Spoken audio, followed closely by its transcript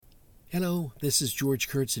Hello, this is George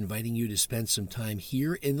Kurtz inviting you to spend some time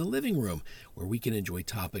here in the living room where we can enjoy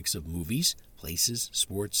topics of movies, places,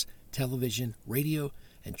 sports, television, radio,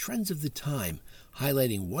 and trends of the time,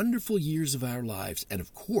 highlighting wonderful years of our lives and,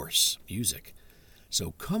 of course, music.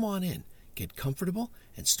 So come on in, get comfortable,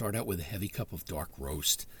 and start out with a heavy cup of dark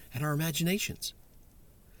roast and our imaginations.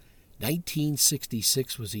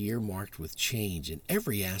 1966 was a year marked with change in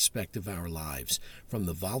every aspect of our lives, from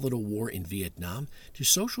the volatile war in Vietnam to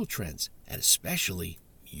social trends, and especially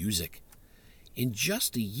music. In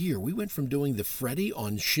just a year, we went from doing the Freddie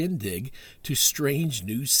on Shindig to strange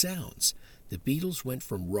new sounds. The Beatles went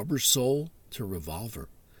from Rubber Soul to Revolver.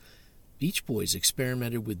 Beach Boys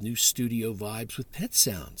experimented with new studio vibes with pet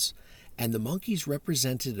sounds, and the Monkees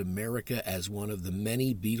represented America as one of the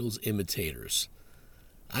many Beatles imitators.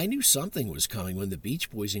 I knew something was coming when the Beach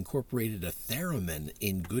Boys incorporated a theremin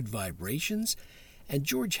in Good Vibrations, and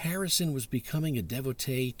George Harrison was becoming a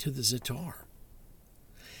devotee to the sitar.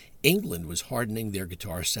 England was hardening their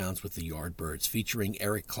guitar sounds with the Yardbirds, featuring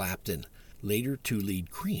Eric Clapton, later to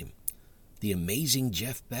lead Cream, the amazing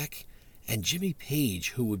Jeff Beck, and Jimmy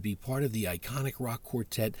Page, who would be part of the iconic rock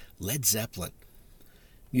quartet Led Zeppelin.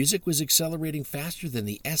 Music was accelerating faster than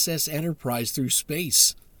the SS Enterprise through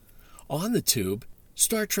space. On the tube,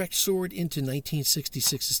 Star Trek soared into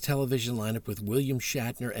 1966's television lineup with William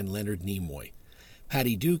Shatner and Leonard Nimoy.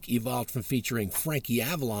 Patty Duke evolved from featuring Frankie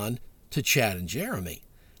Avalon to Chad and Jeremy,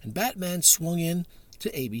 and Batman swung in to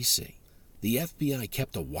ABC. The FBI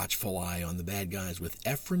kept a watchful eye on the bad guys with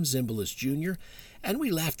Ephraim Zimbalist Jr., and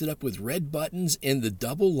we laughed it up with Red Buttons in The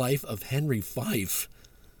Double Life of Henry Fife.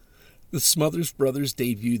 The Smothers Brothers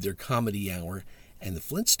debuted their comedy hour, and the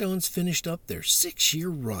Flintstones finished up their 6-year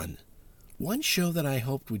run. One show that I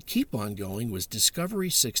hoped would keep on going was Discovery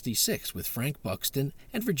 66 with Frank Buxton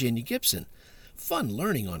and Virginia Gibson. Fun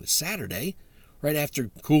learning on a Saturday, right after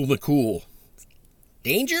Cool McCool.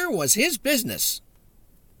 Danger was his business.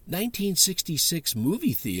 1966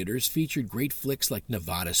 movie theaters featured great flicks like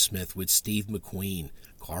Nevada Smith with Steve McQueen,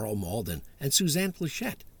 Carl Malden, and Suzanne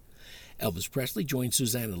Plachette. Elvis Presley joined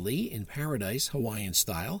Susanna Lee in Paradise, Hawaiian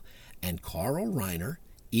Style, and Carl Reiner,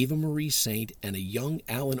 Eva Marie Saint, and a young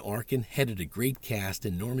Alan Arkin headed a great cast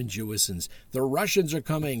in Norman Jewison's The Russians Are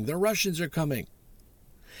Coming, The Russians Are Coming.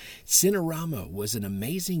 Cinerama was an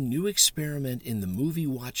amazing new experiment in the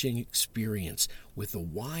movie-watching experience with a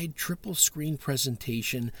wide triple-screen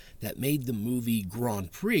presentation that made the movie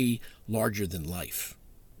Grand Prix larger than life.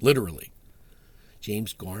 Literally.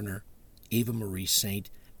 James Garner, Eva Marie Saint,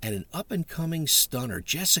 and an up-and-coming stunner,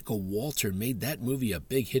 Jessica Walter, made that movie a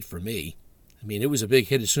big hit for me. I mean, it was a big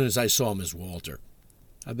hit as soon as I saw Ms. Walter.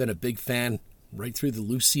 I've been a big fan right through the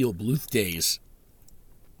Lucille Bluth days.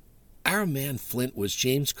 Our man Flint was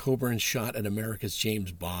James Coburn's shot at America's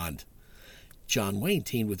James Bond. John Wayne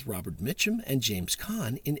teamed with Robert Mitchum and James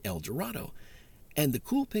Caan in El Dorado. And the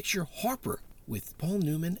cool picture Harper with Paul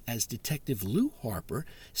Newman as Detective Lou Harper,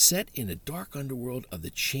 set in a dark underworld of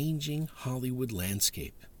the changing Hollywood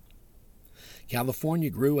landscape. California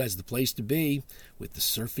grew as the place to be, with the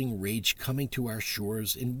surfing rage coming to our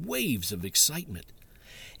shores in waves of excitement.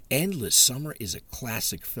 Endless Summer is a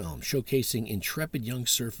classic film showcasing intrepid young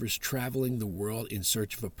surfers traveling the world in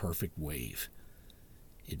search of a perfect wave.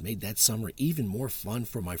 It made that summer even more fun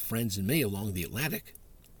for my friends and me along the Atlantic.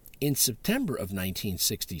 In September of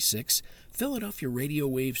 1966, Philadelphia radio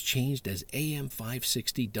waves changed as AM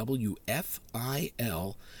 560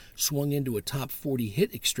 WFIL swung into a top 40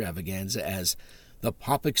 hit extravaganza as The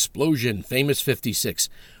Pop Explosion, Famous 56,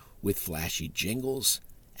 with flashy jingles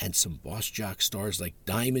and some boss jock stars like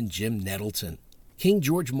Diamond Jim Nettleton, King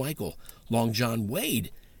George Michael, Long John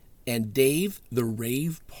Wade, and Dave the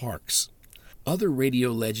Rave Parks. Other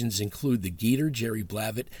radio legends include the Geeter Jerry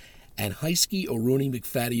Blavat and Heisky O'Rooney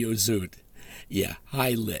McFaddy Zoot. Yeah,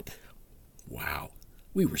 high lit. Wow,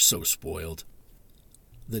 we were so spoiled.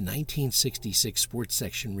 The 1966 sports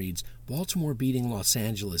section reads, Baltimore beating Los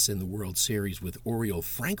Angeles in the World Series with Oriole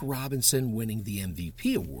Frank Robinson winning the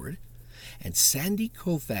MVP award, and Sandy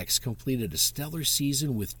Koufax completed a stellar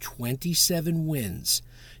season with 27 wins,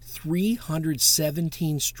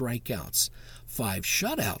 317 strikeouts, 5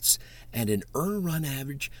 shutouts, and an earned run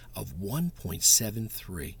average of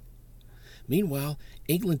 1.73. Meanwhile,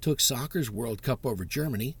 England took soccer's World Cup over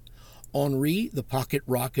Germany. Henri, the pocket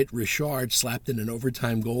rocket Richard, slapped in an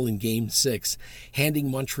overtime goal in Game 6,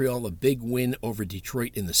 handing Montreal a big win over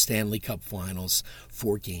Detroit in the Stanley Cup Finals,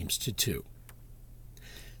 4-2.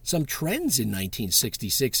 Some trends in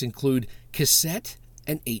 1966 include cassette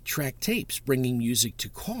and 8-track tapes, bringing music to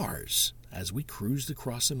cars as we cruised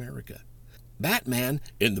across America. Batman,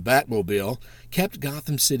 in the Batmobile, kept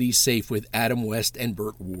Gotham City safe with Adam West and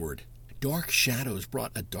Burt Ward. Dark Shadows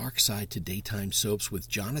brought a dark side to daytime soaps with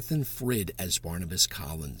Jonathan Frid as Barnabas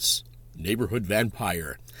Collins. Neighborhood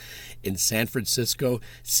Vampire. In San Francisco,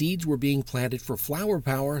 seeds were being planted for flower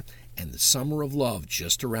power and the summer of love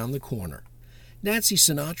just around the corner. Nancy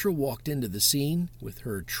Sinatra walked into the scene with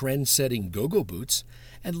her trend-setting go-go boots,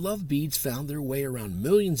 and love beads found their way around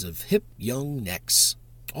millions of hip young necks.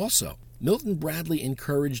 Also, Milton Bradley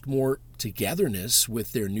encouraged more togetherness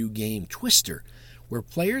with their new game Twister, where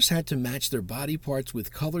players had to match their body parts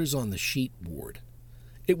with colors on the sheet board.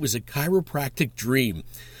 It was a chiropractic dream,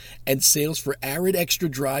 and sales for Arid Extra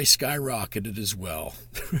Dry skyrocketed as well.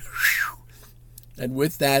 And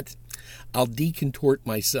with that, I'll decontort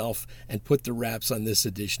myself and put the wraps on this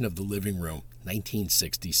edition of The Living Room,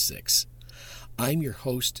 1966. I'm your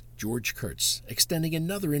host, George Kurtz, extending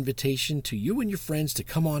another invitation to you and your friends to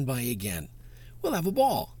come on by again. We'll have a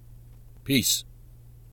ball. Peace.